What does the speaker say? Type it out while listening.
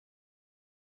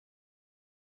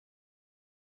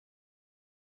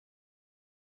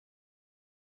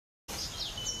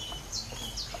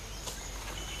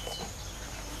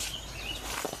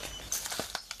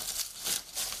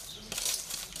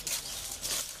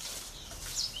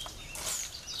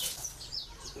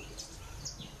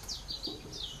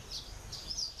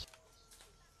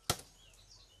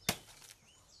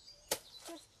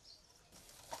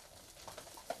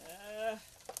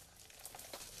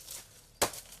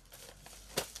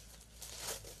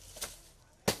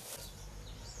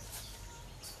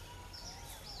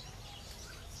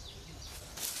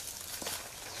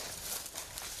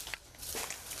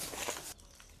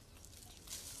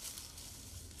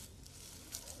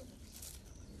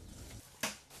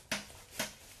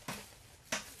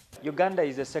Uganda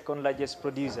is the second largest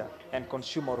producer and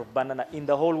consumer of banana in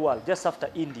the whole world, just after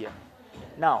India.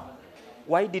 Now,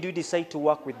 why did we decide to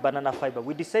work with banana fiber?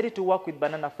 We decided to work with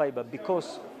banana fiber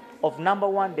because of, number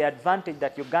one, the advantage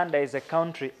that Uganda as a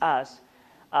country has,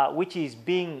 which is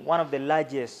being one of the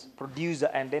largest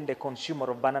producer and then the consumer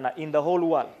of banana in the whole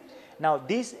world. Now,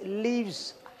 this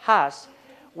leaves us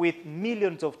with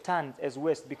millions of tons as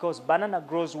waste because banana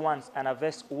grows once and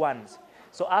harvests once.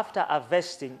 So after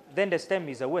harvesting, then the stem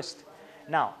is a waste.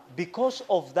 Now, because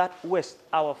of that waste,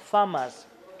 our farmers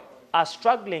are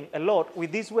struggling a lot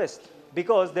with this waste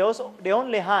because they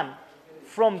only earn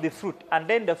from the fruit, and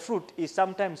then the fruit is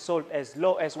sometimes sold as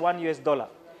low as $1.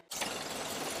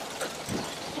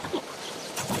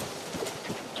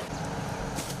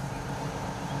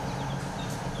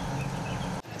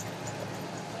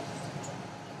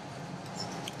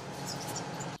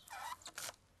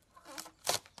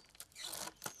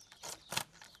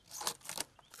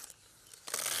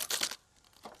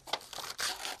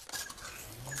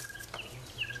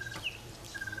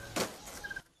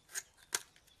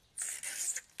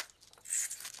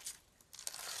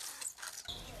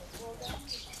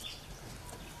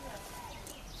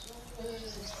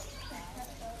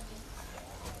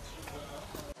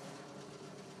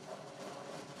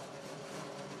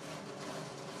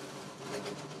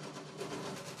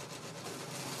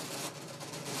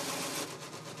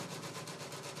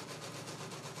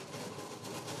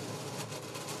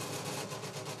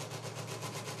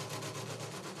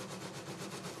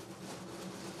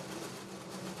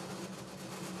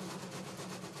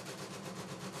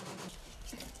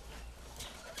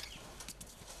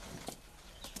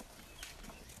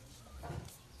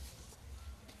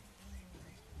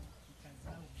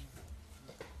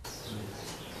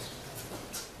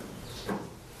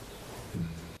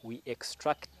 We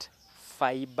extract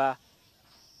fiber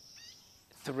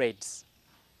threads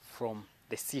from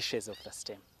the sishes of the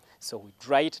stem. So we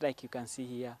dry it like you can see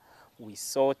here, we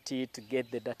sort it, get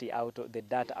the dirt out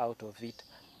of it,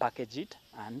 package it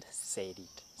and sell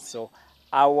it. So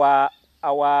our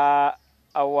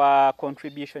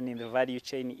contribution in the value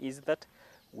chain is that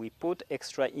we put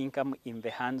extra income in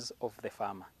the hands of the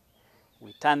farmer.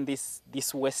 We turn this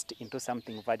waste into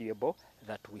something valuable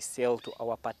that we sell to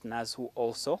our partners who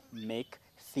also make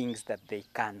things that they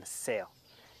can sell.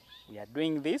 We are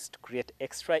doing this to create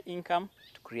extra income,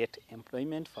 to create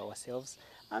employment for ourselves,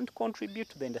 and contribute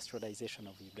to the industrialization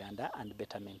of Uganda and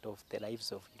betterment of the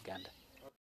lives of Uganda.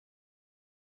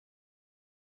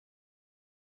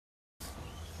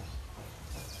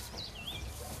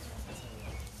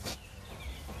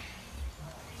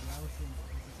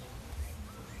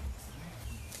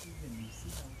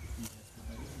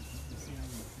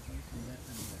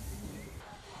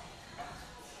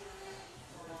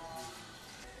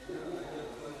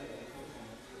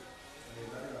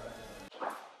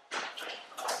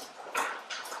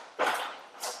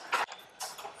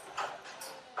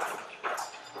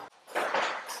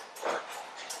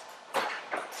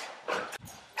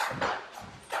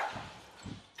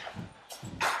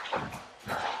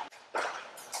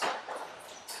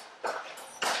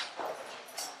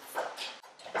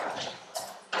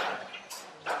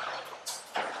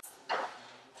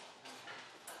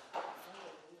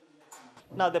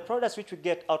 Now, the products which we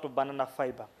get out of banana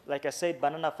fiber, like I said,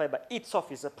 banana fiber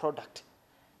itself is a product.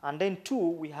 And then two,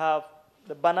 we have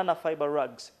the banana fiber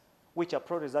rugs, which are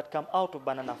products that come out of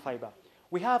banana fiber.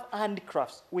 We have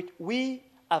handicrafts, which we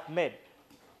have made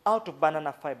out of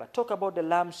banana fiber. Talk about the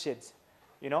lampshades,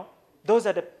 you know. Those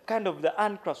are the kind of the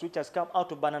handicrafts which has come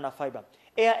out of banana fiber.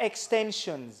 Air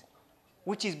extensions,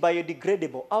 which is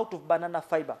biodegradable, out of banana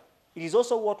fiber. It is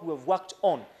also what we have worked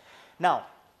on. Now,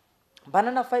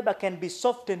 banana fiber can be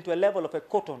softened to a level of a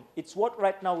cotton. It's what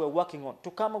right now we're working on,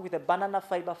 to come up with a banana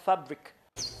fiber fabric.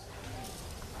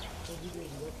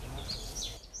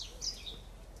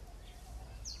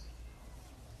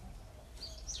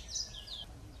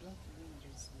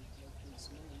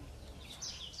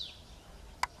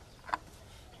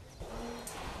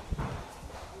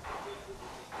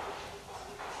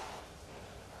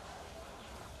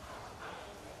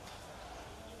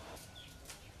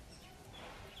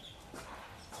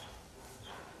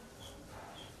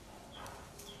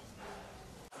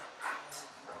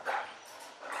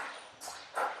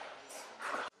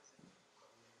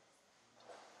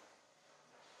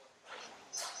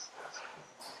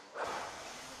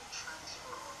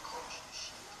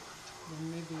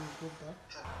 Maybe we'll go back.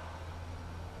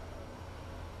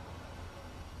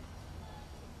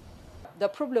 The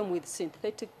problem with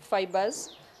synthetic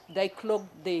fibers, they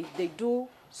do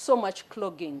so much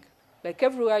clogging. Like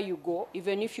everywhere you go,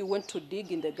 even if you went to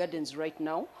dig in the gardens right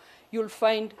now, you'll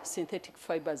find synthetic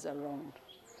fibers around.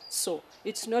 So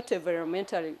it's not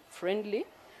environmentally friendly.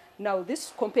 Now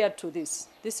this, compared to this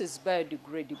is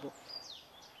biodegradable.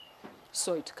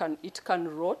 So it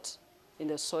can rot in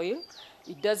the soil.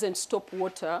 It doesn't stop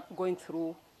water going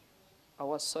through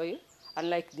our soil,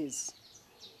 unlike this.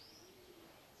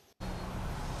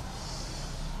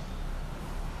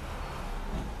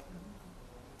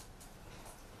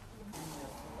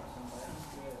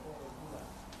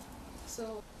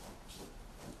 So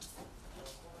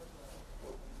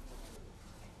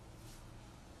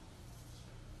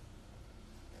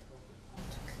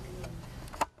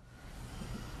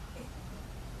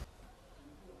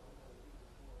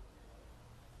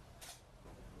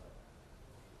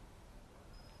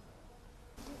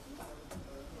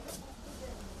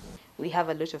we have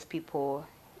a lot of people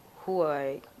who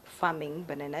are farming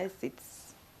bananas.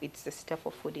 It's the staple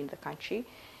food in the country.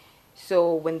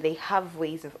 So when they have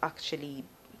ways of actually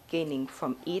gaining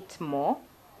from it more,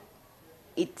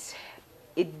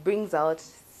 it brings out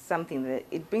something that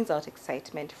it brings out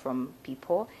excitement from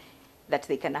people that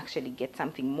they can actually get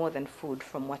something more than food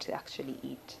from what they actually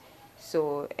eat.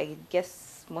 So I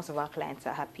guess most of our clients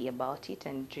are happy about it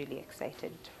and really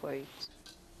excited for it.